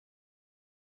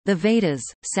The Vedas,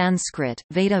 Sanskrit,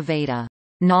 Veda,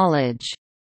 knowledge,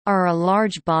 are a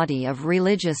large body of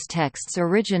religious texts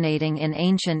originating in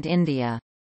ancient India.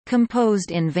 Composed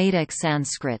in Vedic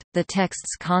Sanskrit, the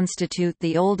texts constitute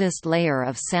the oldest layer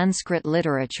of Sanskrit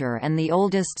literature and the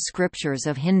oldest scriptures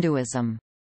of Hinduism.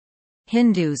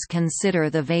 Hindus consider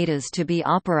the Vedas to be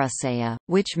aparaseya,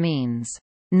 which means,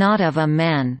 not of a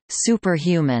man,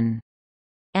 superhuman,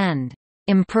 and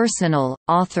impersonal,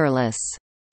 authorless.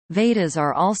 Vedas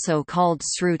are also called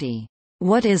Shruti,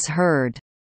 what is heard,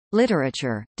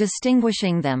 literature,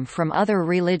 distinguishing them from other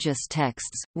religious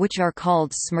texts, which are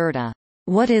called smrta,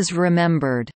 what is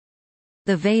remembered.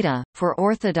 The Veda, for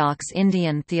Orthodox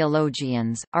Indian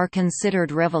theologians, are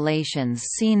considered revelations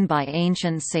seen by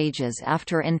ancient sages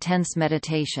after intense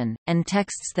meditation, and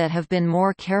texts that have been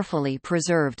more carefully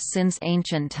preserved since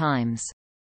ancient times.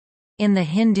 In the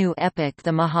Hindu epic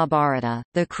the Mahabharata,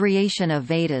 the creation of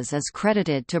Vedas is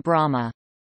credited to Brahma.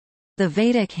 The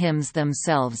Vedic hymns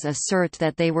themselves assert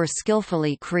that they were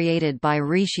skillfully created by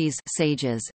rishis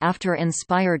sages, after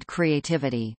inspired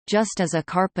creativity, just as a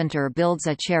carpenter builds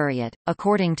a chariot.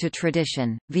 According to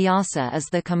tradition, Vyasa is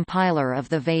the compiler of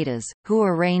the Vedas, who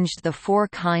arranged the 4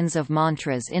 kinds of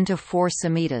mantras into 4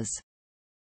 samhitas.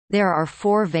 There are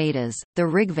 4 Vedas, the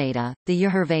Rigveda, the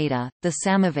Yajurveda, the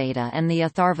Samaveda and the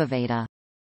Atharvaveda.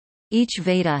 Each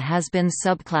Veda has been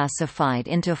subclassified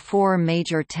into 4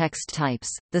 major text types: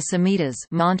 the Samhitas,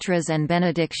 mantras and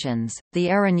benedictions; the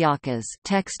Aranyakas,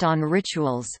 text on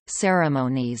rituals,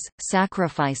 ceremonies,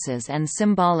 sacrifices and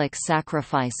symbolic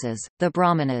sacrifices; the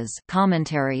Brahmanas,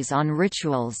 commentaries on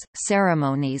rituals,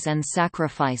 ceremonies and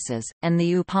sacrifices; and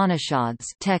the Upanishads,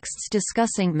 texts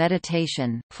discussing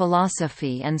meditation,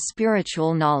 philosophy and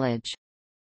spiritual knowledge.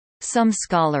 Some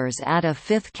scholars add a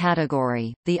 5th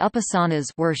category, the upasanas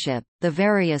worship. The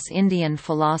various Indian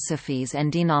philosophies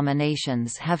and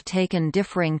denominations have taken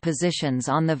differing positions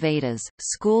on the Vedas.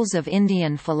 Schools of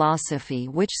Indian philosophy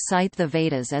which cite the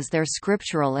Vedas as their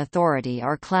scriptural authority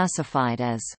are classified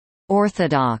as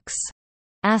orthodox,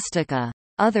 Astika.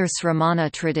 Other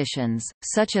Sramana traditions,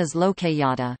 such as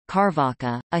Lokayata,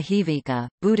 Karvaka, Ahivika,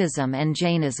 Buddhism and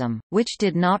Jainism, which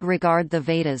did not regard the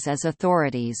Vedas as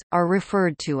authorities, are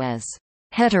referred to as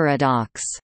heterodox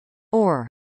or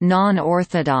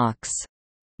non-orthodox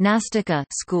Nastika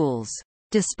schools.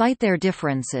 Despite their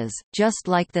differences, just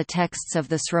like the texts of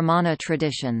the Sramana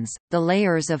traditions, the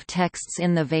layers of texts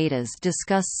in the Vedas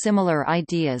discuss similar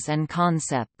ideas and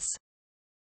concepts.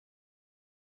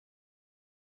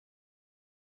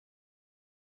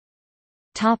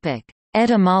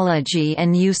 Etymology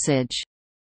and usage.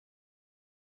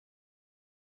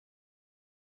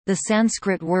 The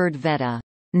Sanskrit word Veda,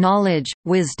 knowledge,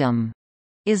 wisdom,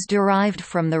 is derived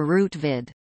from the root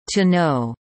vid, to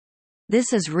know.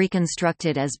 This is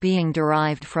reconstructed as being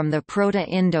derived from the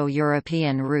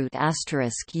Proto-Indo-European root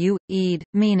 *u, ed,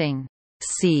 meaning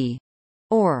see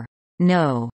or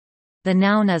know. The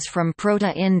noun is from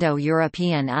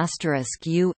Proto-Indo-European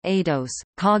 *u, eidos,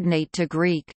 cognate to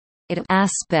Greek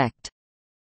aspect,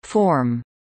 form.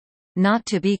 Not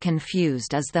to be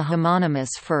confused is the homonymous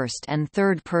first and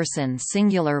third person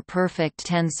singular perfect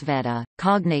tense Veda,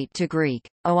 cognate to Greek,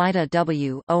 oida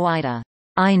w, oida,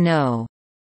 I know.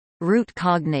 Root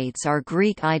cognates are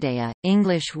Greek idea,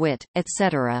 English wit,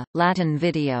 etc., Latin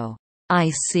video,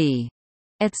 I see,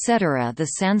 etc. The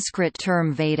Sanskrit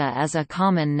term Veda as a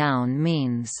common noun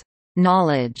means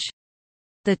knowledge.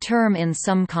 The term in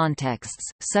some contexts,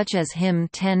 such as hymn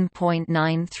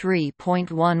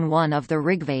 10.93.11 of the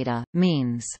Rigveda,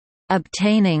 means,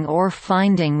 "...obtaining or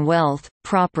finding wealth,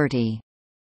 property",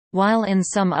 while in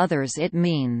some others it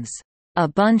means, "...a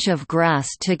bunch of grass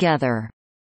together",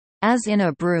 as in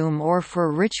a broom or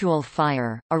for ritual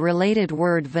fire. A related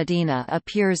word Vedina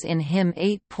appears in hymn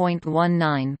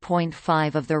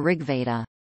 8.19.5 of the Rigveda.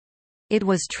 It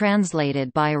was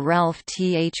translated by Ralph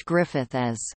T. H. Griffith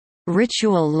as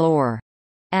ritual lore,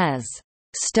 as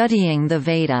studying the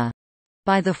Veda,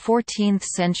 by the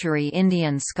 14th-century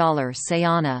Indian scholar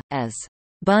Sayana, as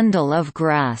bundle of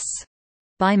grass,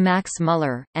 by Max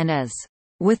Muller, and as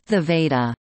with the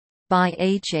Veda, by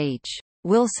H. H.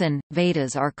 Wilson.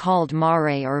 Vedas are called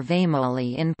Mare or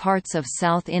Vaimoli in parts of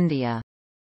South India.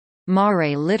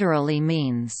 Mare literally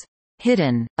means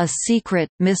hidden, a secret,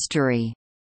 mystery.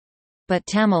 But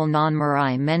Tamil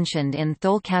non-Marai mentioned in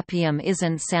Tholkappiyam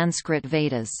isn't Sanskrit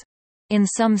Vedas. In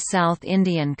some South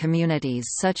Indian communities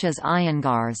such as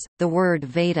Iyengars, the word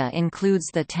Veda includes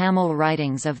the Tamil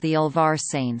writings of the Alvar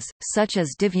saints, such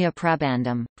as Divya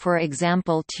Prabandham, for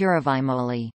example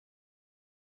Tiruvaimoli.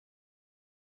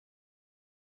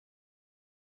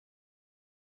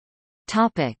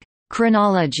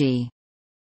 Chronology.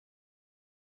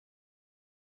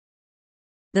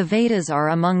 The Vedas are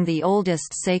among the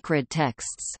oldest sacred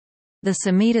texts. The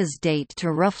Samhitas date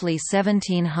to roughly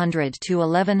 1700 to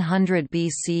 1100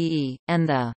 BCE, and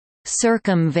the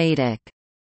Circum-Vedic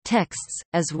texts,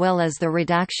 as well as the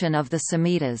redaction of the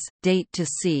Samhitas, date to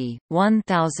c.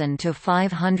 1000 to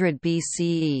 500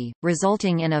 BCE,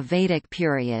 resulting in a Vedic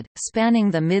period,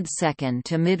 spanning the mid-2nd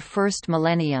to mid-1st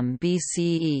millennium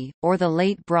BCE, or the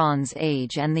Late Bronze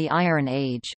Age and the Iron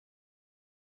Age.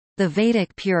 The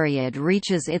Vedic period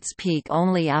reaches its peak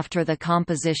only after the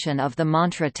composition of the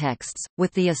mantra texts,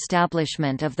 with the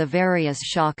establishment of the various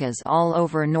shakas all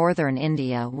over northern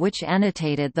India which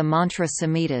annotated the mantra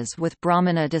samhitas with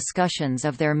Brahmana discussions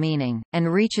of their meaning,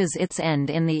 and reaches its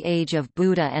end in the age of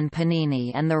Buddha and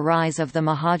Panini and the rise of the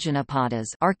Mahajanapadas,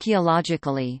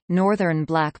 archaeologically, northern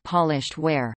black polished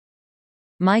ware.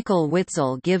 Michael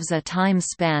Witzel gives a time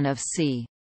span of c.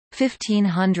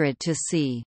 1500 to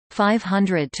c.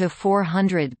 500 to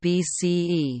 400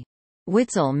 BCE.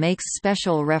 Witzel makes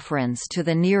special reference to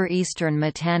the Near Eastern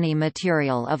Mitanni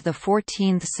material of the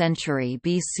 14th century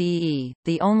BCE,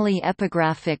 the only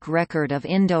epigraphic record of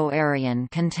Indo-Aryan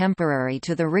contemporary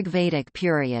to the Rigvedic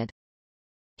period.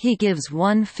 He gives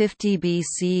 150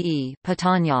 BCE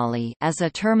Patanjali as a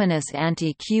terminus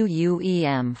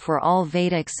ante-Quem for all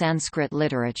Vedic Sanskrit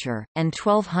literature, and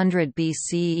 1200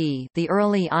 BCE the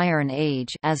early Iron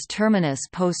Age as terminus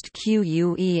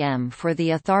post-Quem for the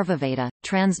Atharvaveda.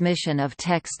 Transmission of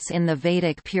texts in the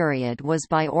Vedic period was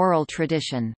by oral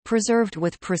tradition, preserved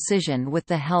with precision with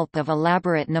the help of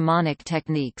elaborate mnemonic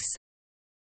techniques.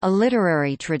 A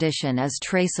literary tradition is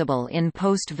traceable in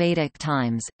post-Vedic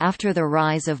times, after the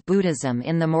rise of Buddhism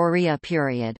in the Maurya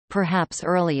period, perhaps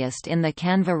earliest in the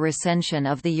Kanva recension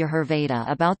of the Yajurveda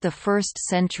about the 1st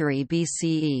century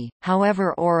BCE,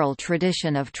 however oral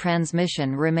tradition of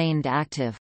transmission remained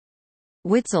active.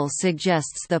 Witzel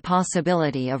suggests the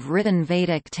possibility of written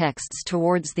Vedic texts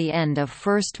towards the end of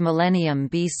 1st millennium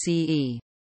BCE.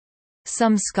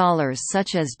 Some scholars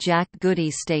such as Jack Goody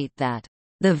state that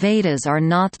the Vedas are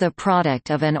not the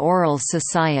product of an oral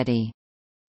society,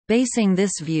 basing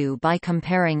this view by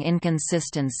comparing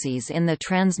inconsistencies in the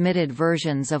transmitted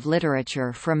versions of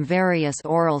literature from various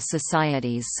oral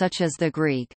societies such as the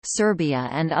Greek, Serbia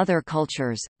and other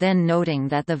cultures, then noting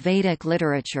that the Vedic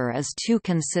literature is too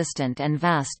consistent and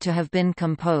vast to have been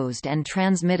composed and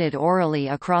transmitted orally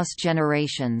across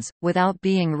generations, without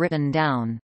being written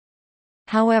down.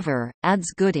 However,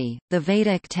 adds Goody, the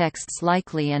Vedic texts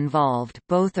likely involved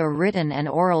both a written and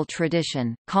oral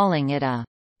tradition, calling it a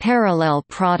parallel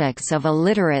products of a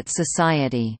literate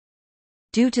society.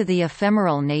 Due to the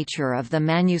ephemeral nature of the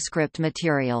manuscript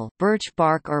material, birch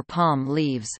bark or palm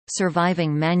leaves,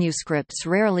 surviving manuscripts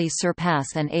rarely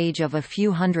surpass an age of a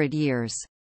few hundred years.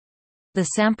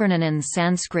 The Sampurnanan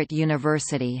Sanskrit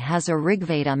University has a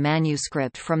Rigveda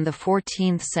manuscript from the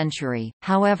 14th century,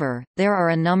 however, there are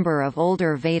a number of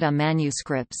older Veda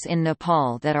manuscripts in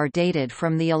Nepal that are dated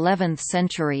from the 11th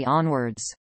century onwards.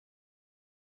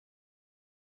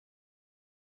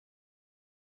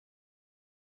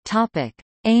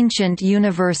 Ancient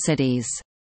universities.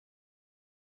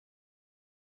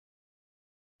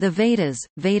 The Vedas,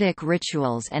 Vedic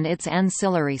rituals and its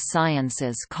ancillary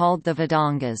sciences called the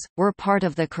Vedangas, were part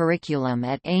of the curriculum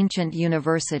at ancient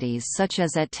universities such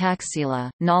as at Taxila,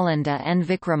 Nalanda and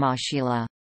Vikramashila.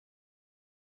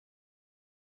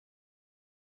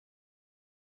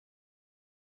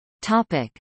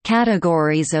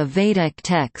 Categories of Vedic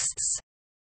texts.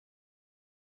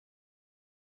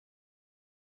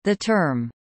 The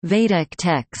term, Vedic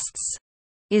texts,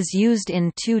 is used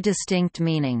in two distinct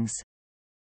meanings.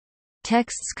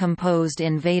 Texts composed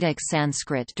in Vedic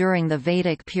Sanskrit during the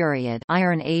Vedic period,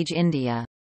 Iron Age India.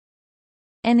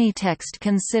 Any text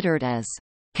considered as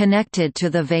connected to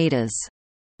the Vedas,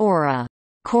 or a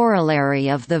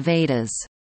corollary of the Vedas.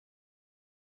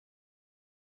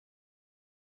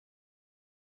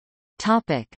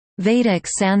 Topic: Vedic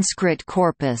Sanskrit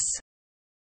corpus.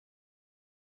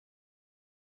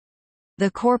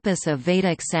 The corpus of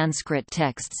Vedic Sanskrit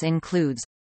texts includes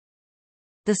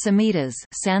the Samhitas,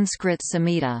 Sanskrit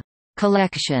Samhita,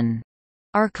 collection,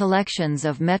 are collections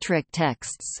of metric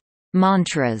texts,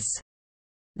 mantras.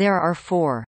 There are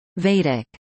 4 Vedic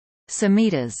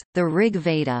Samhitas, the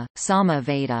Rigveda,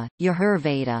 Samaveda,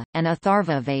 Yajurveda, and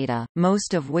Atharvaveda,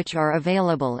 most of which are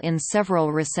available in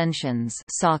several recensions.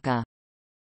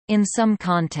 In some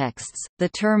contexts, the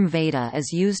term Veda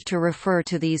is used to refer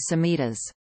to these Samhitas.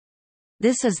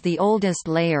 This is the oldest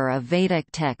layer of Vedic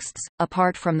texts,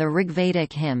 apart from the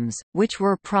Rigvedic hymns, which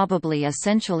were probably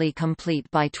essentially complete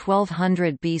by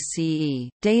 1200 BCE,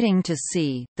 dating to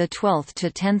c. the 12th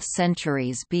to 10th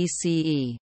centuries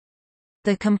BCE.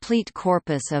 The complete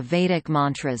corpus of Vedic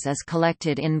mantras is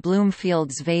collected in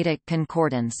Bloomfield's Vedic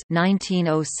Concordance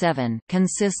 1907,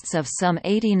 consists of some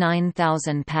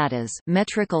 89,000 padas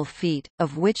metrical feet,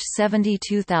 of which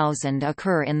 72,000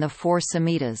 occur in the four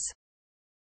Samhitas.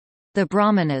 The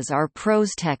Brahmanas are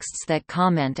prose texts that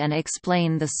comment and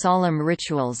explain the solemn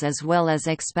rituals as well as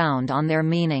expound on their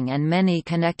meaning and many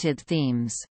connected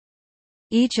themes.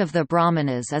 Each of the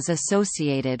Brahmanas is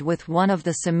associated with one of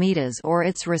the Samhitas or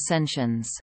its recensions.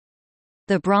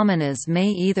 The Brahmanas may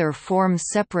either form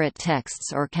separate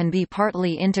texts or can be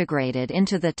partly integrated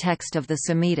into the text of the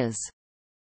Samhitas.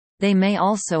 They may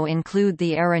also include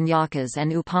the Aranyakas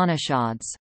and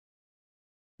Upanishads.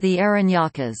 The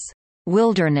Aranyakas,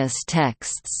 wilderness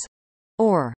texts,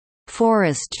 or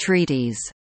forest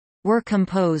treaties, were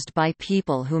composed by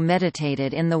people who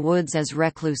meditated in the woods as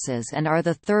recluses and are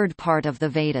the third part of the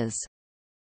Vedas.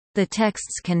 The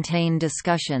texts contain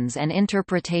discussions and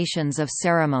interpretations of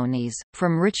ceremonies,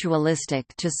 from ritualistic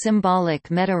to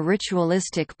symbolic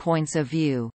meta-ritualistic points of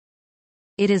view.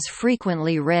 It is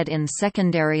frequently read in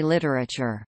secondary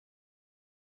literature.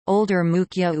 Older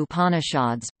Mukhya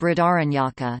Upanishads,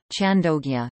 Brihadaranyaka,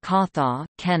 Chandogya, Katha,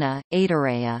 Kena,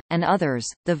 Aitareya, and others,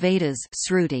 the Vedas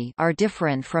Shruti, are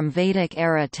different from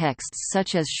Vedic-era texts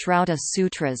such as Shrauta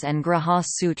Sutras and Graha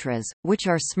Sutras, which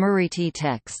are Smriti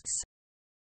texts.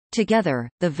 Together,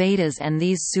 the Vedas and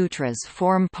these sutras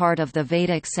form part of the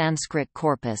Vedic Sanskrit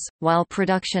corpus. While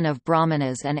production of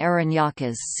Brahmanas and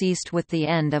Aranyakas ceased with the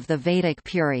end of the Vedic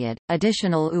period,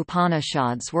 additional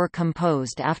Upanishads were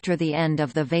composed after the end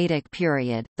of the Vedic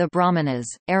period. The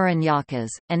Brahmanas,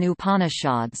 Aranyakas, and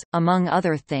Upanishads, among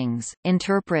other things,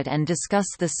 interpret and discuss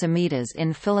the Samhitas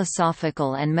in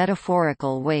philosophical and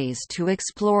metaphorical ways to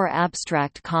explore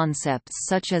abstract concepts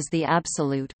such as the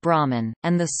absolute Brahman,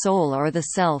 and the soul or the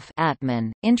self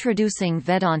Atman, introducing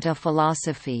Vedanta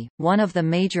philosophy, one of the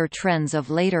major trends of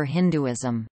later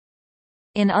Hinduism.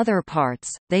 In other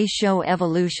parts, they show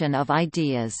evolution of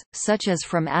ideas, such as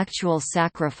from actual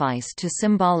sacrifice to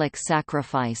symbolic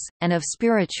sacrifice, and of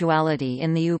spirituality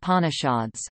in the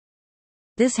Upanishads.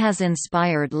 This has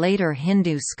inspired later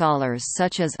Hindu scholars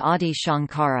such as Adi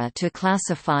Shankara to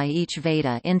classify each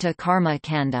Veda into Karma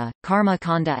Kanda,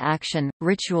 Karmakanda action,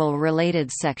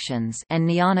 ritual-related sections, and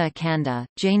Jnana Kanda,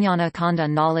 Jnana Kanda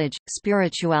knowledge,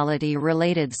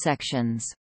 spirituality-related sections.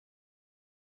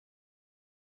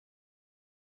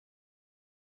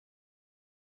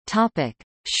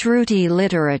 Shruti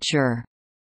literature.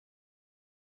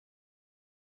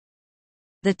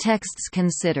 The texts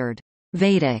considered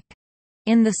Vedic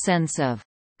in the sense of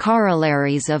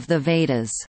corollaries of the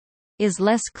Vedas is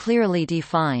less clearly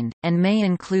defined, and may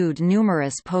include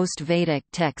numerous post-Vedic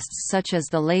texts such as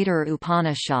the later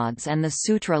Upanishads and the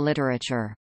Sutra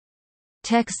literature.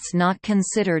 Texts not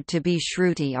considered to be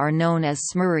Shruti are known as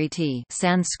Smriti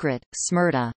Sanskrit,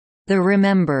 Smrta, the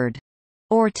remembered,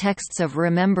 or texts of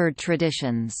remembered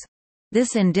traditions.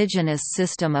 This indigenous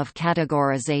system of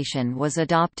categorization was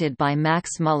adopted by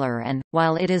Max Muller and,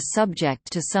 while it is subject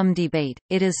to some debate,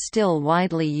 it is still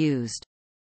widely used.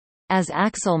 As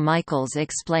Axel Michaels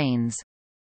explains,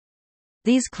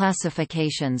 these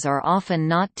classifications are often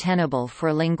not tenable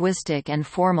for linguistic and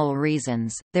formal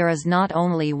reasons. There is not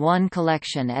only one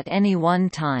collection at any one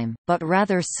time, but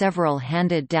rather several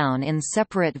handed down in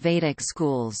separate Vedic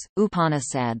schools.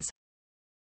 Upanishads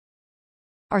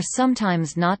are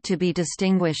sometimes not to be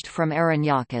distinguished from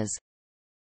Aranyakas.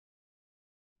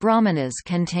 Brahmanas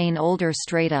contain older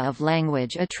strata of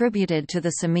language attributed to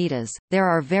the Samhitas. There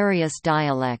are various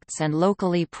dialects and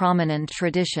locally prominent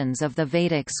traditions of the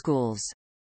Vedic schools.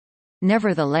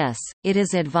 Nevertheless, it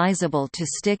is advisable to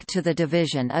stick to the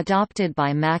division adopted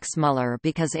by Max Muller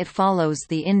because it follows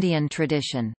the Indian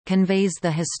tradition, conveys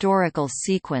the historical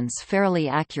sequence fairly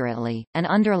accurately, and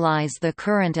underlies the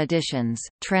current editions,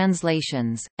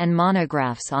 translations, and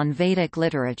monographs on Vedic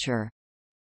literature.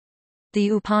 The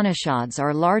Upanishads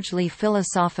are largely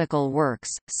philosophical works,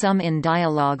 some in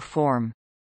dialogue form.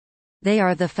 They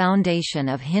are the foundation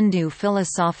of Hindu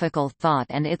philosophical thought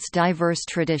and its diverse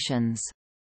traditions.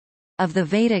 Of the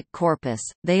Vedic corpus,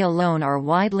 they alone are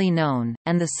widely known,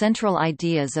 and the central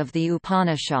ideas of the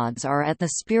Upanishads are at the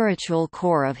spiritual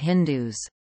core of Hindus.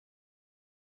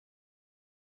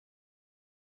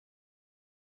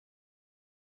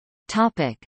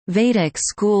 Vedic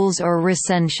schools or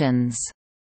recensions.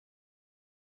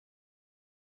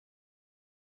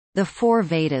 The four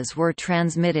Vedas were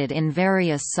transmitted in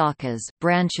various sakhas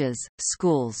branches,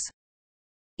 schools.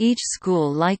 Each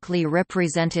school likely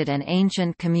represented an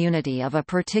ancient community of a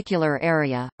particular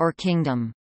area, or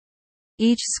kingdom.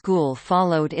 Each school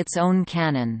followed its own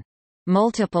canon.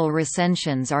 Multiple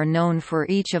recensions are known for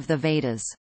each of the Vedas.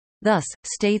 Thus,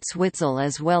 states Witzel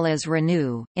as well as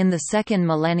Renu, in the 2nd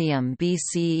millennium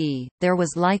BCE, there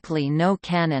was likely no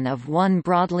canon of one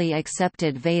broadly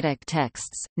accepted Vedic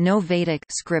texts, no Vedic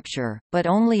scripture, but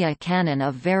only a canon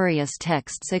of various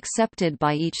texts accepted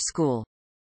by each school.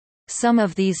 Some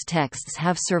of these texts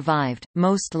have survived,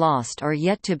 most lost or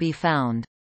yet to be found.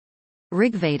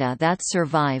 Rigveda that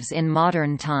survives in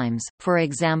modern times, for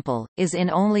example, is in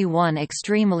only one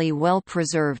extremely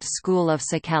well-preserved school of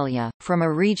Sakalya, from a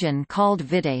region called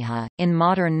Videha, in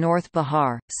modern North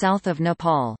Bihar, south of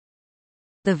Nepal.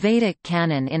 The Vedic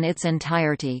canon in its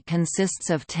entirety consists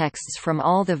of texts from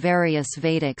all the various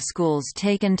Vedic schools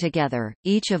taken together.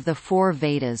 Each of the four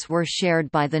Vedas were shared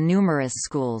by the numerous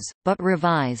schools, but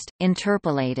revised,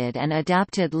 interpolated and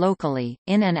adapted locally,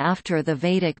 in and after the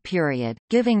Vedic period,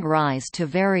 giving rise to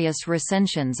various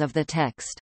recensions of the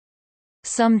text.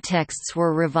 Some texts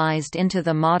were revised into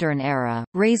the modern era,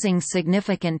 raising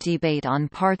significant debate on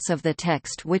parts of the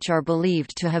text which are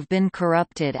believed to have been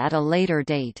corrupted at a later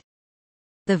date.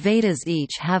 The Vedas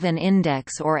each have an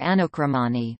index or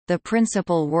anukramani, the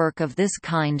principal work of this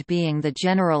kind being the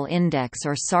general index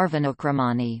or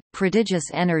sarvanukramani. Prodigious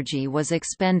energy was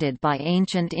expended by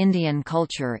ancient Indian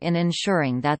culture in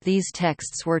ensuring that these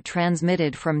texts were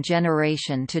transmitted from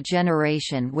generation to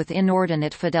generation with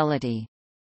inordinate fidelity.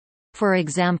 For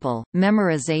example,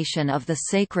 memorization of the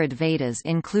sacred Vedas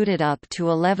included up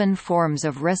to 11 forms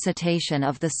of recitation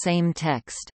of the same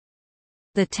text.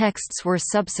 The texts were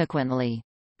subsequently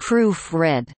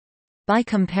proof-read by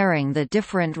comparing the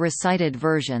different recited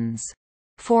versions.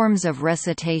 Forms of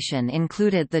recitation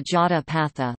included the Jata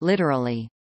Patha, literally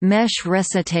mesh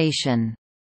recitation,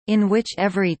 in which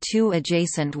every two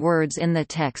adjacent words in the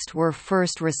text were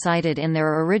first recited in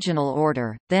their original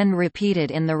order, then repeated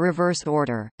in the reverse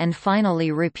order, and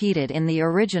finally repeated in the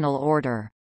original order.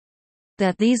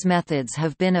 That these methods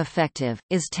have been effective,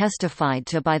 is testified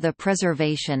to by the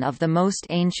preservation of the most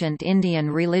ancient Indian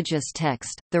religious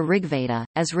text, the Rigveda,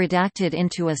 as redacted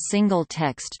into a single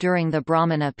text during the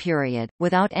Brahmana period,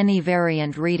 without any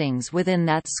variant readings within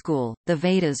that school. The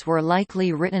Vedas were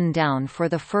likely written down for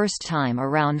the first time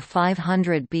around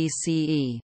 500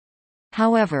 BCE.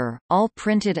 However, all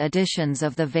printed editions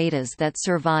of the Vedas that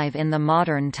survive in the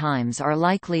modern times are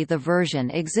likely the version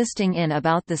existing in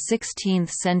about the 16th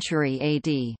century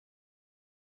AD.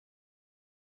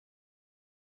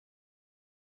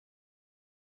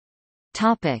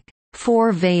 Topic: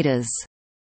 Four Vedas.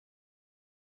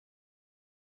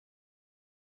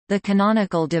 The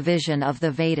canonical division of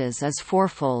the Vedas is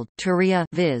fourfold: Turiya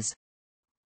viz.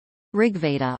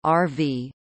 Rigveda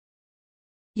RV,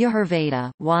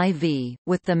 Yajurveda YV,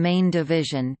 with the main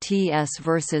division TS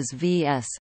versus VS,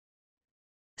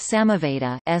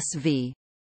 Samaveda SV,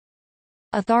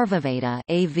 Atharvaveda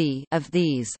AV. Of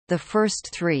these, the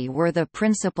first three were the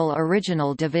principal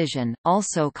original division,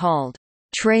 also called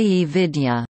Treyi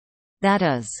Vidya, that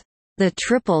is, the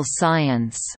triple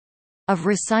science of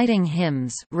reciting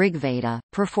hymns Rigveda,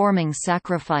 performing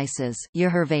sacrifices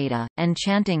Yajurveda, and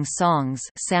chanting songs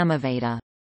Samaveda.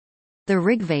 The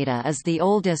Rigveda is the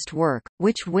oldest work,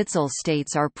 which Witzel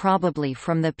states are probably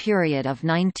from the period of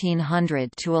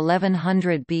 1900 to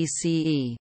 1100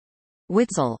 BCE.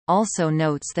 Witzel also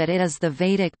notes that it is the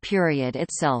Vedic period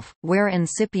itself, where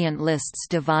incipient lists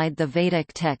divide the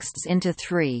Vedic texts into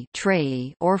three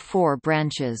treyi or four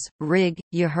branches: Rig,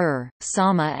 Yajur,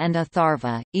 Sama and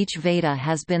Atharva. Each Veda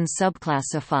has been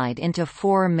subclassified into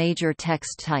four major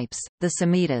text types: the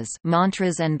Samhitas,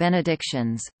 mantras and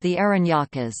benedictions; the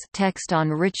Aranyakas, text on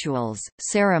rituals,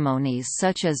 ceremonies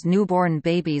such as newborn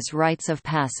babies' rites of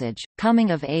passage,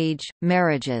 coming of age,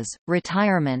 marriages,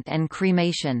 retirement and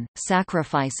cremation,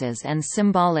 sacrifices and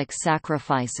symbolic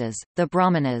sacrifices; the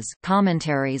Brahmanas,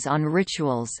 commentaries on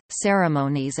rituals,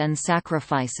 ceremonies and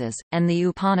sacrifices; and the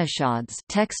Upanishads,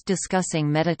 text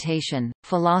discussing meditation,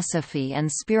 philosophy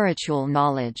and spiritual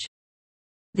knowledge.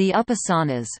 The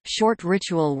Upasanas, short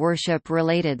ritual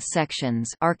worship-related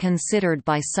sections, are considered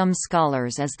by some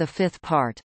scholars as the fifth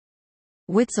part.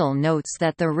 Witzel notes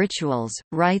that the rituals,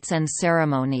 rites and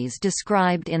ceremonies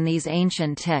described in these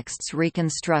ancient texts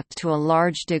reconstruct to a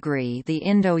large degree the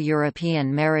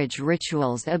Indo-European marriage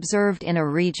rituals observed in a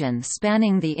region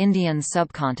spanning the Indian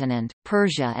subcontinent,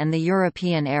 Persia and the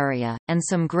European area, and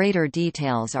some greater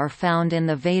details are found in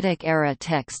the Vedic-era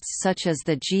texts such as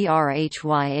the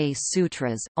Grhya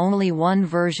Sutras. Only one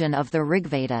version of the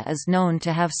Rigveda is known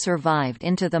to have survived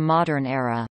into the modern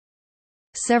era.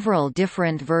 Several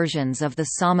different versions of the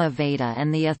Samaveda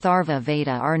and the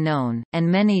Atharvaveda are known, and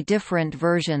many different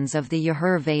versions of the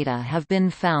Yajurveda have been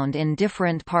found in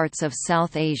different parts of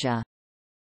South Asia.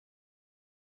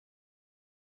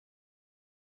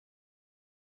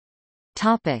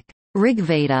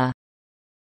 Rigveda.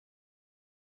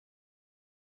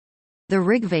 The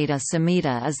Rigveda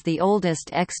Samhita is the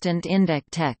oldest extant Indic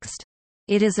text.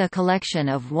 It is a collection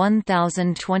of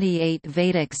 1028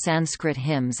 Vedic Sanskrit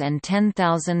hymns and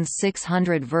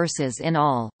 10,600 verses in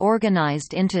all,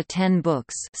 organized into 10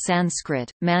 books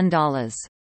Sanskrit, mandalas.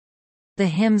 The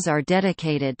hymns are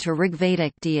dedicated to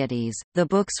Rigvedic deities. The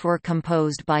books were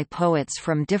composed by poets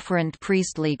from different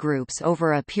priestly groups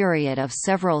over a period of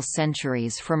several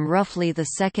centuries from roughly the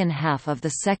second half of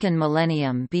the second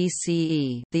millennium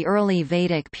BCE, the early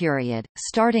Vedic period,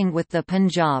 starting with the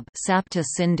Punjab Sapta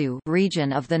Sindhu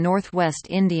region of the northwest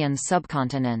Indian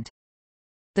subcontinent.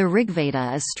 The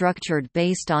Rigveda is structured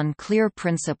based on clear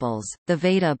principles. The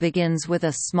Veda begins with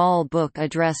a small book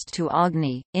addressed to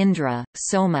Agni, Indra,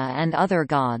 Soma, and other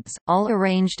gods, all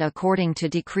arranged according to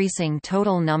decreasing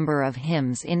total number of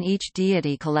hymns in each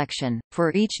deity collection.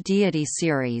 For each deity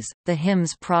series, the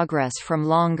hymns progress from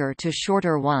longer to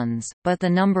shorter ones, but the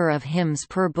number of hymns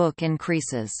per book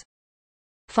increases.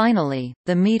 Finally,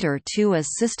 the meter too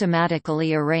is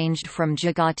systematically arranged from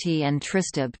Jagati and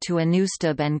Tristab to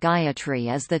Anustab and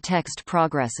Gayatri as the text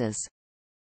progresses.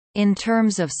 In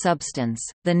terms of substance,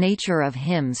 the nature of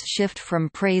hymns shift from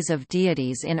praise of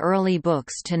deities in early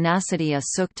books to Nasadiya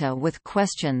Sukta with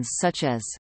questions such as,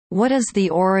 "What is the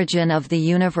origin of the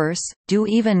universe? Do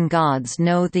even gods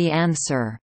know the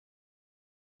answer?"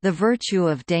 The virtue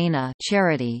of dana,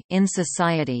 charity in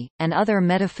society, and other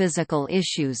metaphysical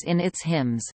issues in its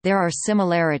hymns. There are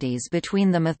similarities between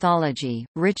the mythology,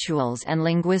 rituals and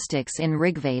linguistics in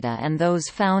Rigveda and those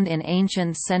found in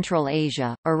ancient Central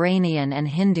Asia, Iranian and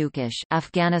Hindukush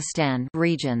Afghanistan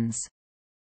regions.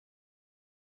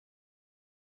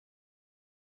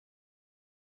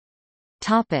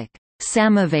 Topic: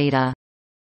 Samaveda.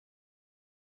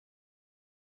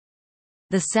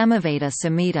 The Samaveda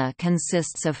Samhita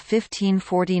consists of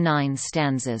 1549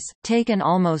 stanzas, taken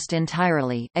almost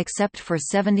entirely except for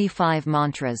 75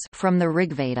 mantras from the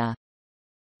Rigveda.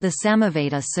 The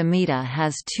Samaveda Samhita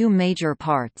has two major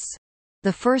parts.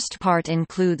 The first part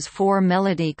includes 4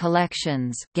 melody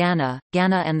collections, Gana,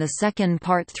 and the second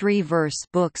part 3 verse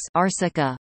books,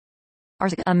 Arsika.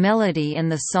 A melody in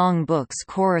the song books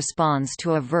corresponds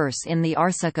to a verse in the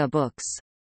Arsika books.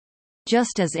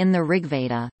 Just as in the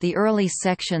Rigveda, the early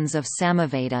sections of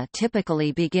Samaveda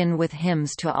typically begin with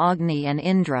hymns to Agni and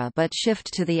Indra but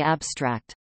shift to the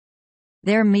abstract.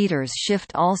 Their meters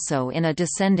shift also in a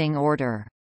descending order.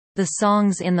 The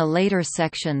songs in the later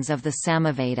sections of the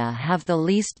Samaveda have the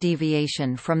least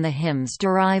deviation from the hymns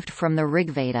derived from the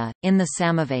Rigveda. In the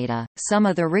Samaveda, some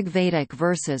of the Rigvedic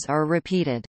verses are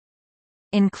repeated.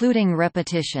 Including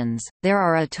repetitions, there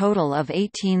are a total of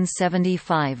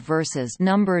 1875 verses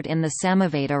numbered in the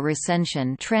Samaveda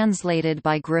recension translated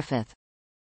by Griffith.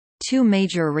 2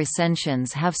 major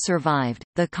recensions have survived,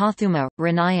 the Kathuma,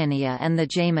 Ranayaniya and the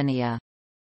Jaimaniya.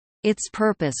 Its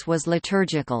purpose was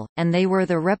liturgical, and they were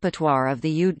the repertoire of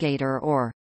the Udgator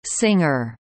or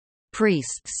singer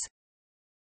priests.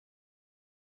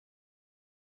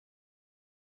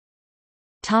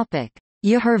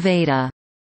 Yajurveda.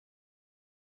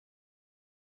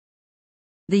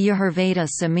 The Yajurveda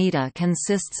Samhita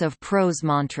consists of prose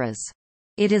mantras.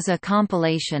 It is a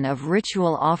compilation of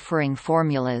ritual offering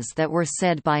formulas that were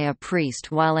said by a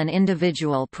priest while an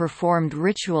individual performed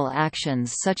ritual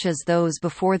actions such as those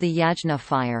before the yajna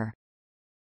fire.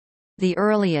 The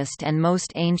earliest and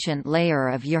most ancient layer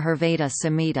of Yajurveda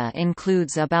Samhita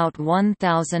includes about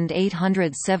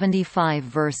 1,875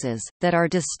 verses, that are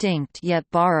distinct yet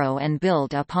borrow and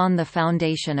build upon the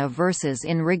foundation of verses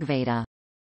in Rigveda.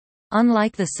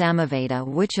 Unlike the Samaveda,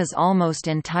 which is almost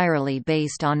entirely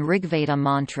based on Rigveda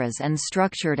mantras and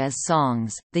structured as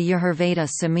songs, the Yajurveda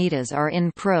Samhitas are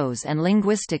in prose and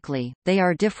linguistically, they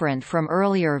are different from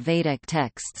earlier Vedic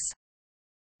texts.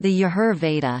 The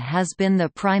Yajurveda has been the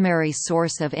primary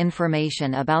source of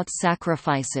information about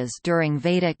sacrifices during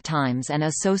Vedic times and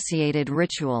associated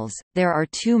rituals. There are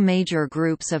 2 major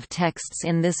groups of texts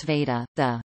in this Veda,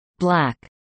 the black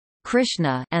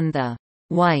Krishna and the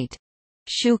white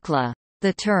Shukla.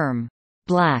 The term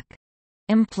black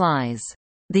implies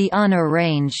the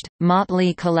unarranged,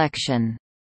 motley collection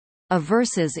of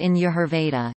verses in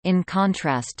Yajurveda, in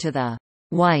contrast to the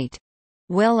white,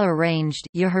 well-arranged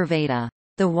Yajurveda.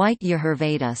 The white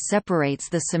Yajurveda separates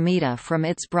the Samhita from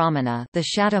its Brahmana, the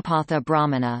Shatapatha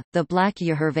Brahmana. The black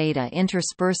Yajurveda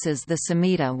intersperses the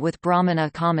Samhita with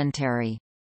Brahmana commentary.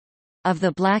 Of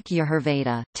the black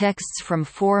Yajurveda, texts from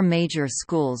 4 major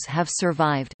schools have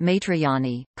survived: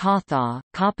 Maitrayani, Katha,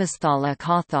 Kapasthala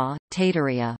Katha,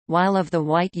 Taittiriya, while of the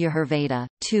white Yajurveda,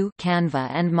 2 Kanva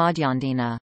and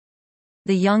Madhyandina.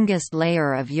 The youngest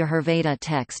layer of Yajurveda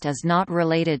text is not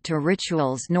related to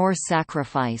rituals nor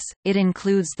sacrifice. It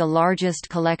includes the largest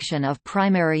collection of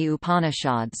primary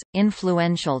Upanishads,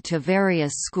 influential to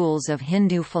various schools of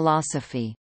Hindu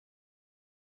philosophy.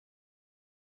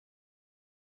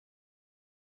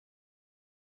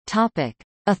 Topic: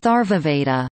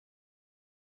 Atharvaveda.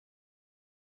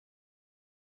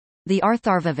 The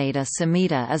Atharvaveda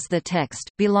Samhita is the text,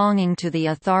 belonging to the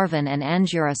Atharvan and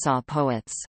Angirasa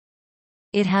poets.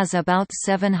 It has about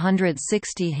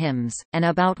 760 hymns, and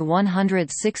about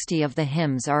 160 of the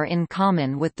hymns are in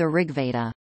common with the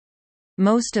Rigveda.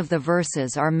 Most of the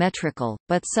verses are metrical,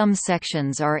 but some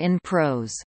sections are in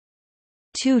prose.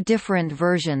 Two different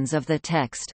versions of the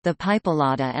text, the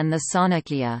Pipalada and the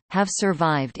Sankhya, have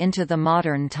survived into the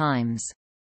modern times.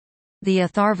 The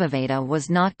Atharvaveda was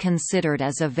not considered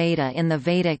as a Veda in the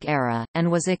Vedic era, and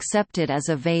was accepted as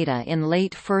a Veda in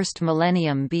late 1st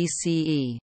millennium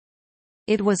BCE.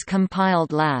 It was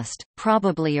compiled last,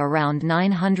 probably around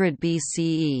 900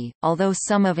 BCE, although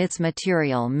some of its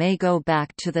material may go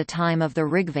back to the time of the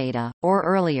Rigveda, or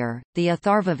earlier. The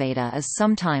Atharvaveda is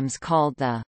sometimes called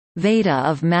the Veda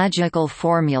of magical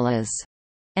formulas,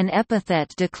 an epithet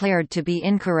declared to be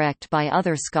incorrect by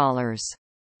other scholars.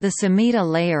 The Samhita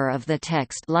layer of the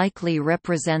text likely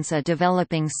represents a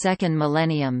developing 2nd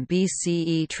millennium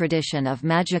BCE tradition of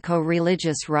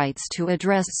magico-religious rites to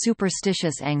address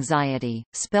superstitious anxiety,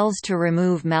 spells to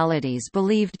remove maladies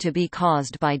believed to be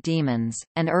caused by demons,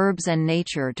 and herbs and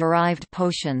nature-derived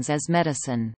potions as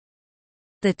medicine.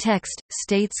 The text,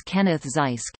 states Kenneth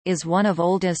Zeisk, is one of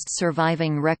oldest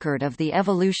surviving record of the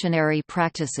evolutionary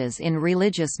practices in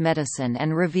religious medicine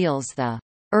and reveals the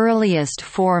earliest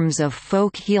forms of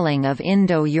folk healing of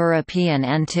Indo-European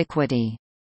antiquity.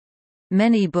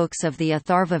 Many books of the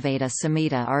Atharvaveda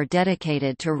Samhita are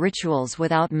dedicated to rituals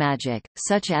without magic,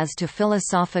 such as to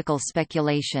philosophical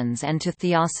speculations and to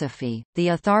theosophy. The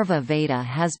Atharva Veda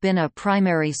has been a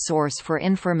primary source for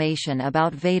information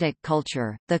about Vedic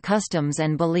culture, the customs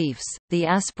and beliefs, the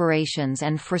aspirations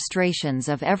and frustrations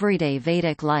of everyday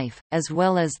Vedic life, as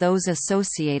well as those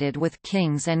associated with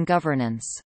kings and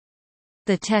governance.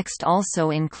 The text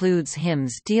also includes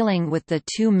hymns dealing with the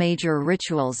two major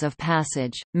rituals of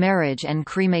passage, marriage and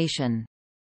cremation.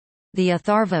 The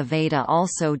Atharva Veda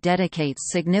also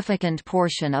dedicates significant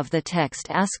portion of the text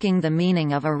asking the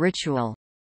meaning of a ritual.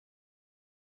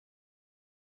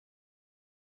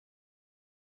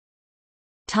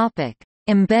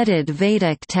 Embedded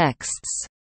Vedic texts.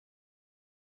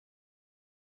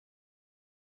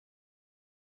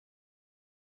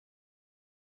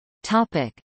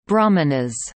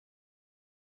 Brahmanas.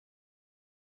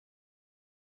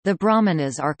 The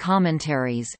Brahmanas are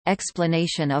commentaries,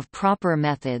 explanation of proper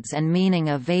methods and meaning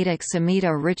of Vedic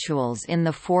Samhita rituals in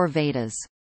the Four Vedas.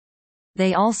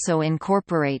 They also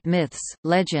incorporate myths,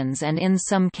 legends and in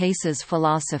some cases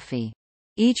philosophy.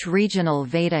 Each regional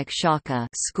Vedic Shaka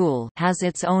school has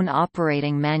its own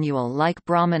operating manual like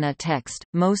Brahmana text,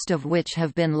 most of which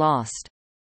have been lost.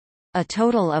 A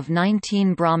total of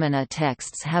 19 Brahmana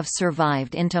texts have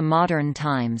survived into modern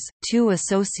times, 2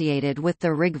 associated with the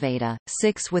Rigveda,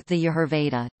 6 with the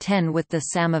Yajurveda, 10 with the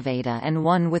Samaveda and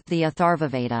 1 with the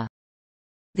Atharvaveda.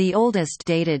 The oldest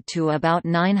dated to about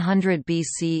 900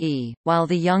 BCE, while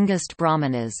the youngest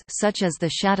Brahmanas such as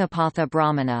the Shatapatha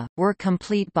Brahmana, were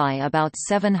complete by about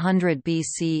 700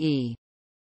 BCE.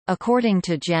 According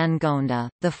to Jan Gonda,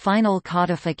 the final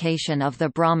codification of the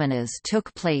Brahmanas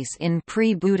took place in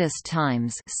pre-Buddhist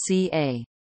times ca.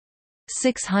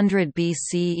 600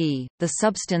 BCE. The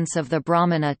substance of the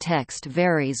Brahmana text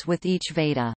varies with each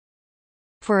Veda.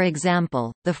 For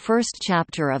example, the first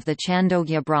chapter of the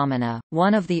Chandogya Brahmana,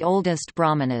 one of the oldest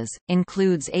Brahmanas,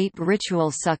 includes 8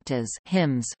 ritual suktas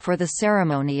hymns for the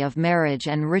ceremony of marriage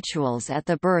and rituals at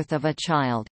the birth of a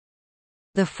child.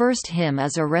 The first hymn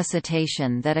is a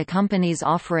recitation that accompanies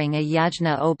offering a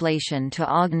yajna oblation to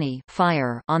Agni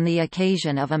fire on the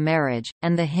occasion of a marriage,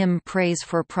 and the hymn prays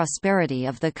for prosperity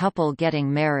of the couple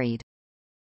getting married.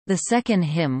 The second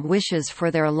hymn wishes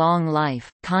for their long life,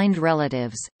 kind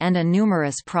relatives, and a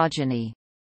numerous progeny.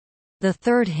 The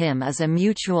third hymn is a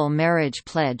mutual marriage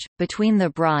pledge, between the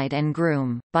bride and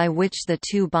groom, by which the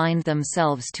two bind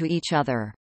themselves to each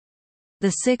other. The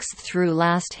sixth through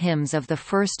last hymns of the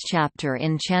first chapter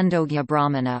in Chandogya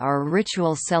Brahmana are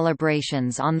ritual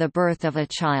celebrations on the birth of a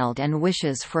child and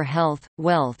wishes for health,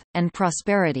 wealth, and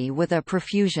prosperity with a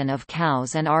profusion of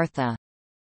cows and artha.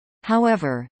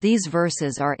 However, these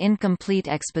verses are incomplete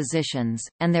expositions,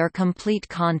 and their complete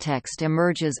context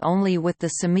emerges only with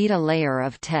the Samhita layer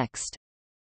of text.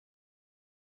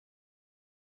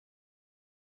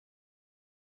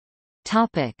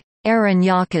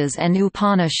 Aranyakas and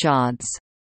Upanishads.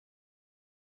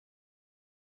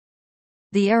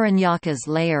 The Aranyakas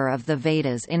layer of the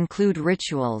Vedas include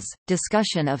rituals,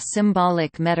 discussion of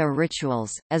symbolic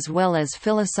meta-rituals, as well as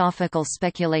philosophical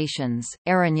speculations.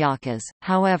 Aranyakas,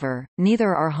 however,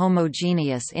 neither are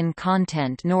homogeneous in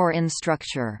content nor in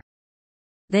structure.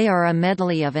 They are a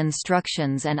medley of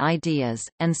instructions and ideas,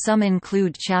 and some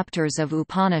include chapters of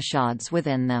Upanishads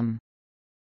within them.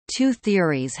 Two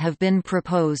theories have been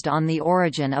proposed on the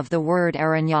origin of the word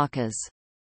Aranyakas.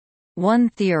 One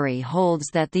theory holds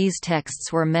that these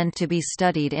texts were meant to be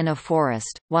studied in a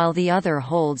forest, while the other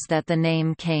holds that the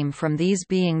name came from these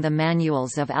being the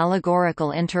manuals of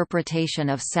allegorical interpretation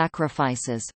of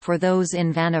sacrifices, for those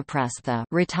in Vanaprastha,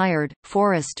 retired,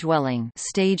 forest-dwelling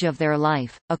stage of their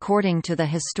life. According to the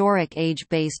historic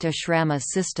age-based ashrama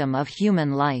system of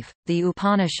human life, the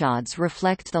Upanishads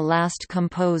reflect the last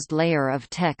composed layer of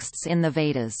texts in the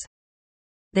Vedas.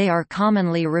 They are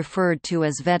commonly referred to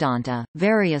as Vedanta,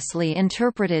 variously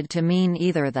interpreted to mean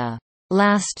either the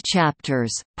last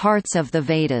chapters, parts of the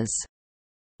Vedas,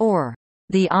 or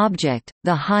the object,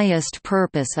 the highest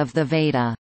purpose of the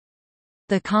Veda.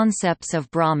 The concepts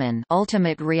of Brahman,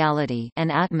 ultimate reality,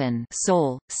 and Atman,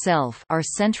 soul, self, are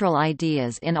central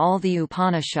ideas in all the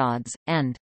Upanishads,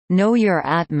 and know your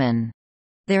Atman,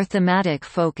 their thematic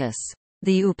focus.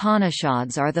 The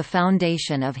Upanishads are the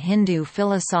foundation of Hindu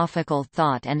philosophical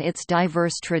thought and its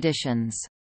diverse traditions.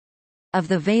 Of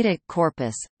the Vedic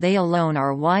corpus, they alone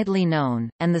are widely known,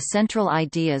 and the central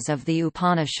ideas of the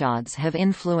Upanishads have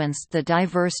influenced the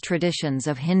diverse traditions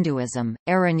of Hinduism.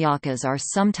 Aranyakas are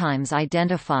sometimes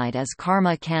identified as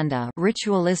karma kanda,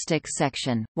 ritualistic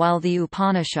section, while the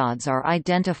Upanishads are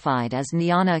identified as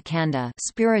jnana kanda,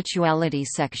 spirituality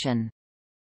section.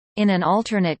 In an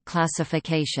alternate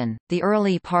classification, the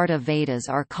early part of Vedas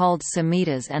are called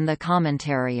Samhitas and the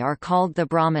commentary are called the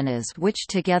Brahmanas, which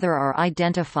together are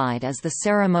identified as the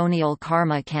ceremonial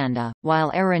karma kanda,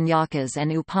 while Aranyakas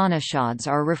and Upanishads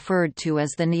are referred to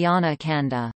as the jnana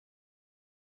kanda.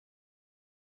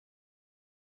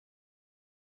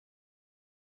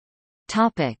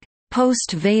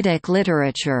 Post-Vedic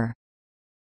literature.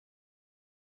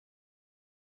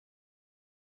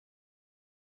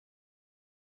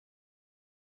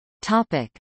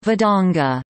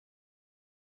 Vedanga.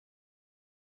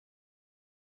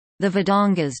 The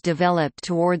Vedangas developed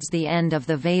towards the end of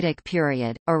the Vedic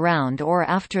period, around or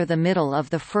after the middle of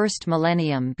the first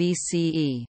millennium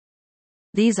BCE.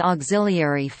 These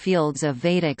auxiliary fields of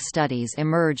Vedic studies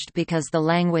emerged because the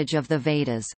language of the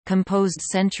Vedas, composed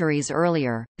centuries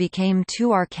earlier, became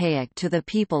too archaic to the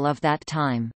people of that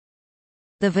time.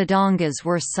 The Vedangas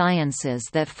were sciences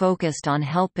that focused on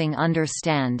helping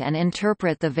understand and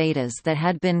interpret the Vedas that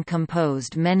had been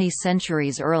composed many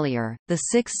centuries earlier. The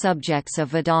 6 subjects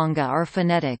of Vedanga are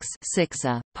phonetics,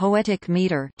 siksa, poetic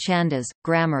meter, chandas,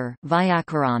 grammar,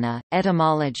 vyakarana,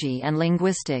 etymology and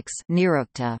linguistics,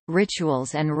 nirukta,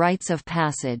 rituals and rites of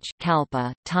passage,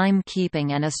 kalpa,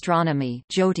 time-keeping and astronomy,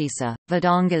 jyotisa.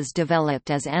 Vedangas developed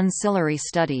as ancillary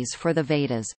studies for the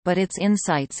Vedas, but its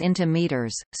insights into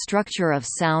meters, structure of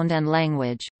sound and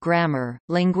language, grammar,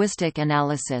 linguistic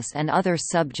analysis and other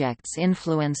subjects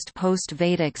influenced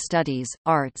post-Vedic studies,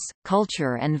 arts,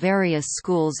 culture and various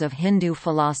schools of Hindu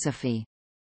philosophy.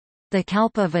 The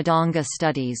Kalpa Vedanga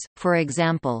studies, for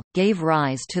example, gave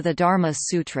rise to the Dharma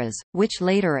Sutras, which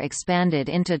later expanded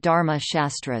into Dharma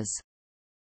Shastras.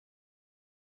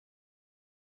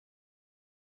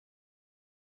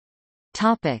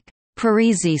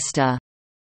 Parisista.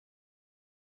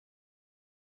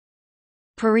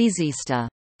 Parisista,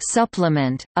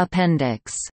 supplement,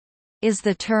 appendix, is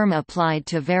the term applied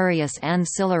to various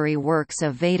ancillary works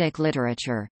of Vedic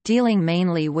literature, dealing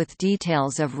mainly with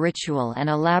details of ritual and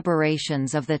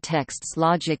elaborations of the texts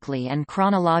logically and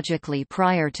chronologically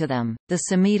prior to them, the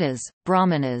Samhitas,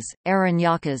 Brahmanas,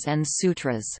 Aranyakas and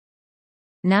Sutras.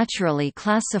 Naturally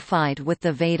classified with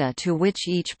the Veda to which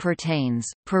each pertains,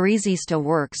 Parisista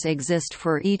works exist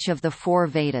for each of the 4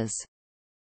 Vedas.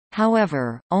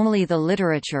 However, only the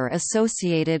literature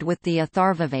associated with the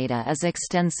Atharvaveda is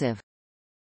extensive.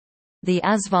 The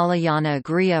Asvalayana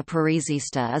Griya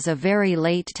Parisista is a very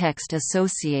late text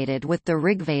associated with the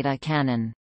Rigveda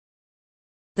canon.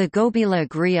 The Gobila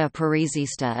Griya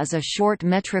Parisista is a short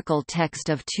metrical text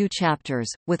of 2 chapters,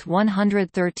 with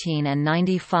 113 and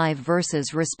 95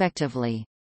 verses respectively.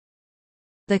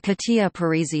 The Katiya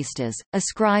Parisistas,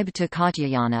 ascribed to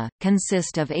Katyayana,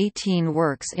 consist of 18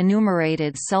 works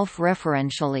enumerated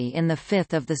self-referentially in the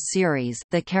 5th of the series,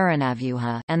 the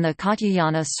Karanavyuha, and the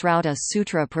Katyayana Srauta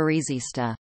Sutra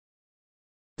Parisista.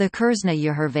 The Kursna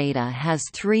Yajurveda has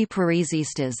 3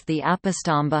 Parisistas: the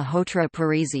Apastamba Hotra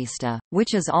Parisista,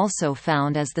 which is also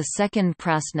found as the second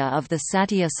prasna of the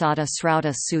Satyasata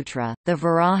Srauta Sutra, the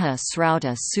Varaha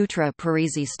Srauta Sutra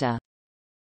Parisista.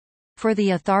 For the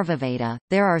Atharvaveda,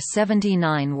 there are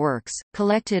 79 works,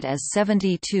 collected as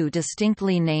 72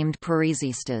 distinctly named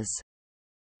Parisistas.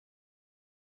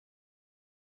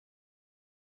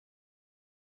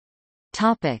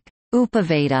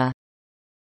 Upaveda.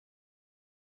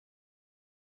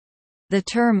 The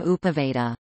term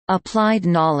Upaveda, applied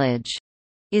knowledge,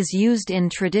 is used in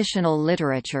traditional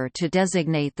literature to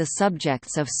designate the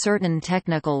subjects of certain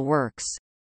technical works.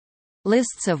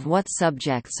 Lists of what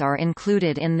subjects are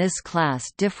included in this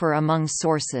class differ among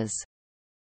sources.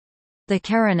 The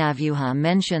Karanavyuha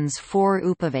mentions 4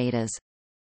 Upavedas.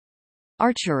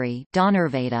 Archery,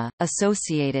 Dhanurveda,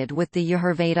 associated with the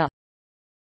Yajurveda.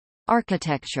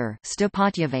 Architecture,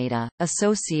 Sthapatya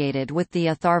associated with the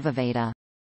Atharvaveda.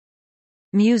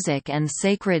 Music and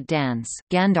sacred dance,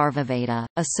 Gandharvaveda,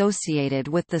 associated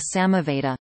with the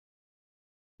Samaveda.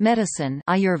 Medicine,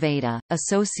 Ayurveda,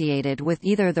 associated with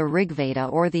either the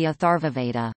Rigveda or the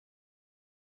Atharvaveda.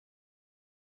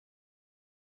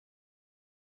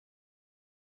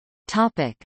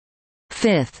 Topic: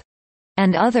 Fifth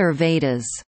and other Vedas.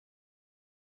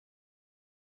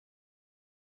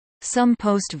 Some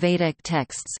post-Vedic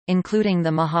texts, including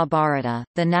the Mahabharata,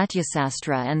 the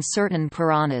Natyasastra and certain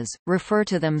Puranas, refer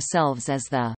to themselves as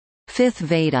the Fifth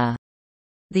Veda.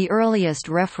 The earliest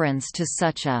reference to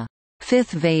such a Fifth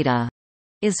Veda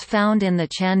is found in the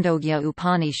Chandogya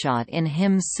Upanishad in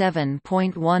hymn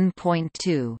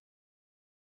 7.1.2.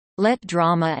 Let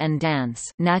drama and dance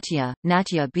Natya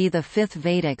be the fifth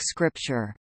Vedic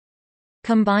scripture.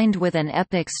 Combined with an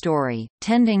epic story,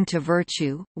 tending to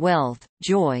virtue, wealth,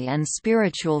 joy and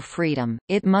spiritual freedom,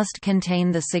 it must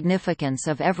contain the significance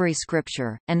of every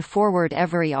scripture, and forward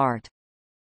every art.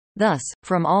 Thus,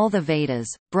 from all the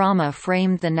Vedas, Brahma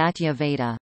framed the Natya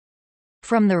Veda.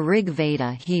 From the Rig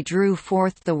Veda he drew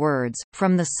forth the words,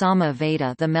 from the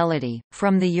Samaveda the melody,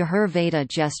 from the Yajurveda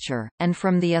gesture, and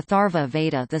from the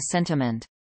Atharvaveda the sentiment.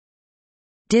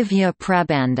 Divya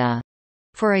Prabandha,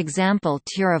 for example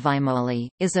Tiruvaimoli,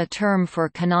 is a term for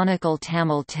canonical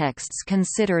Tamil texts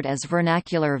considered as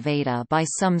vernacular Veda by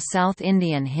some South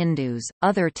Indian Hindus.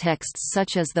 Other texts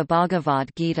such as the Bhagavad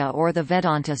Gita or the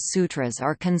Vedanta Sutras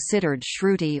are considered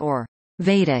Shruti or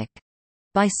Vedic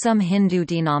by some Hindu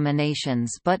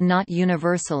denominations but not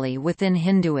universally within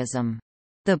Hinduism.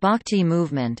 The Bhakti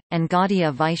movement, and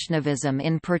Gaudiya Vaishnavism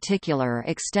in particular,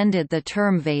 extended the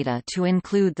term Veda to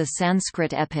include the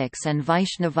Sanskrit epics and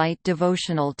Vaishnavite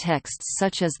devotional texts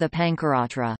such as the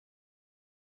Pancaratra.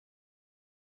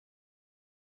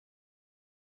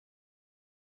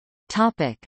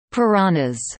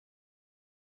 Puranas.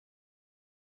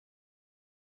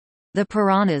 The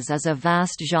Puranas is a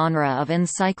vast genre of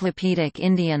encyclopedic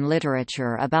Indian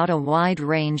literature about a wide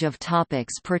range of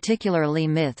topics, particularly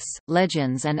myths,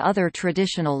 legends and other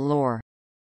traditional lore.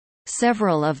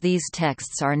 Several of these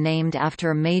texts are named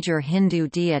after major Hindu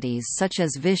deities such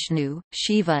as Vishnu,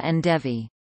 Shiva and Devi.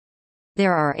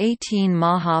 There are 18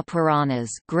 Maha Puranas,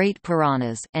 Great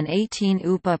Puranas, and 18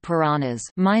 Upa Puranas,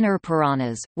 Minor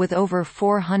Puranas, with over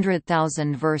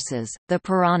 400,000 verses. The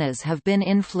Puranas have been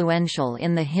influential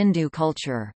in the Hindu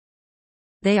culture.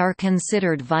 They are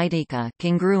considered Vaidika,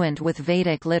 congruent with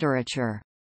Vedic literature.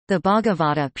 The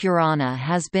Bhagavata Purana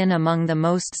has been among the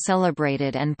most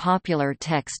celebrated and popular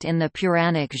text in the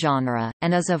Puranic genre,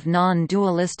 and is of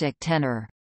non-dualistic tenor.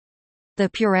 The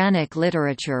Puranic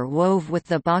literature wove with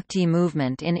the Bhakti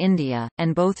movement in India,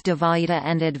 and both Dvaita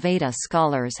and Advaita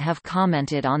scholars have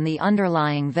commented on the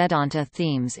underlying Vedanta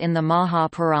themes in the Maha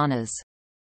Puranas.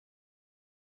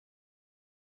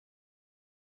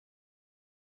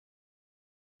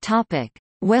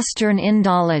 Western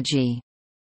Indology.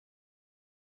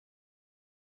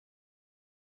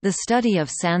 The study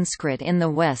of Sanskrit in the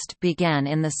West began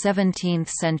in the 17th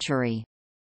century.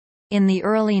 In the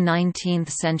early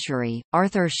 19th century,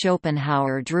 Arthur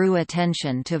Schopenhauer drew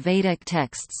attention to Vedic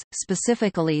texts,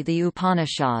 specifically the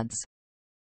Upanishads.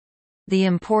 The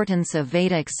importance of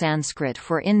Vedic Sanskrit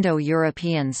for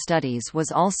Indo-European studies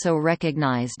was also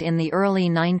recognized in the early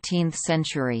 19th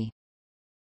century.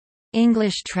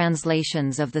 English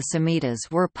translations of the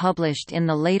Samhitas were published in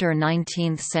the later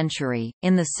 19th century,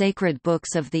 in the Sacred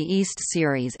Books of the East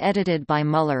series edited by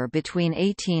Muller between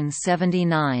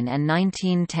 1879 and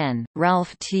 1910.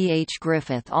 Ralph T. H.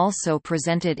 Griffith also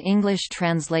presented English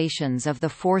translations of the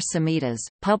four Samhitas,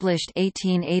 published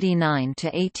 1889 to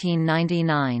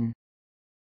 1899.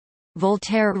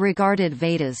 Voltaire regarded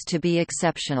Vedas to be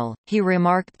exceptional. He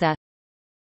remarked that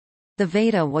The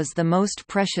Veda was the most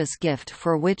precious gift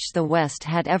for which the West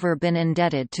had ever been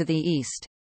indebted to the East.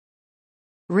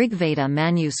 Rigveda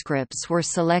manuscripts were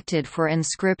selected for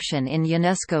inscription in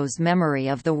UNESCO's Memory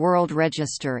of the World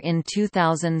Register in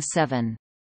 2007.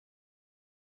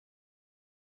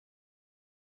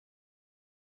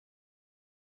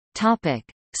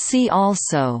 See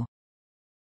also: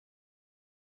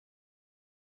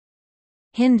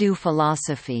 Hindu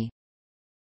philosophy,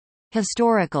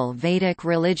 Historical Vedic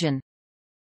religion,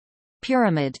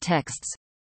 Pyramid texts,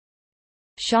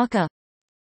 Shaka,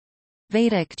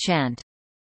 Vedic chant.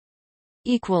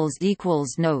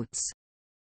 Notes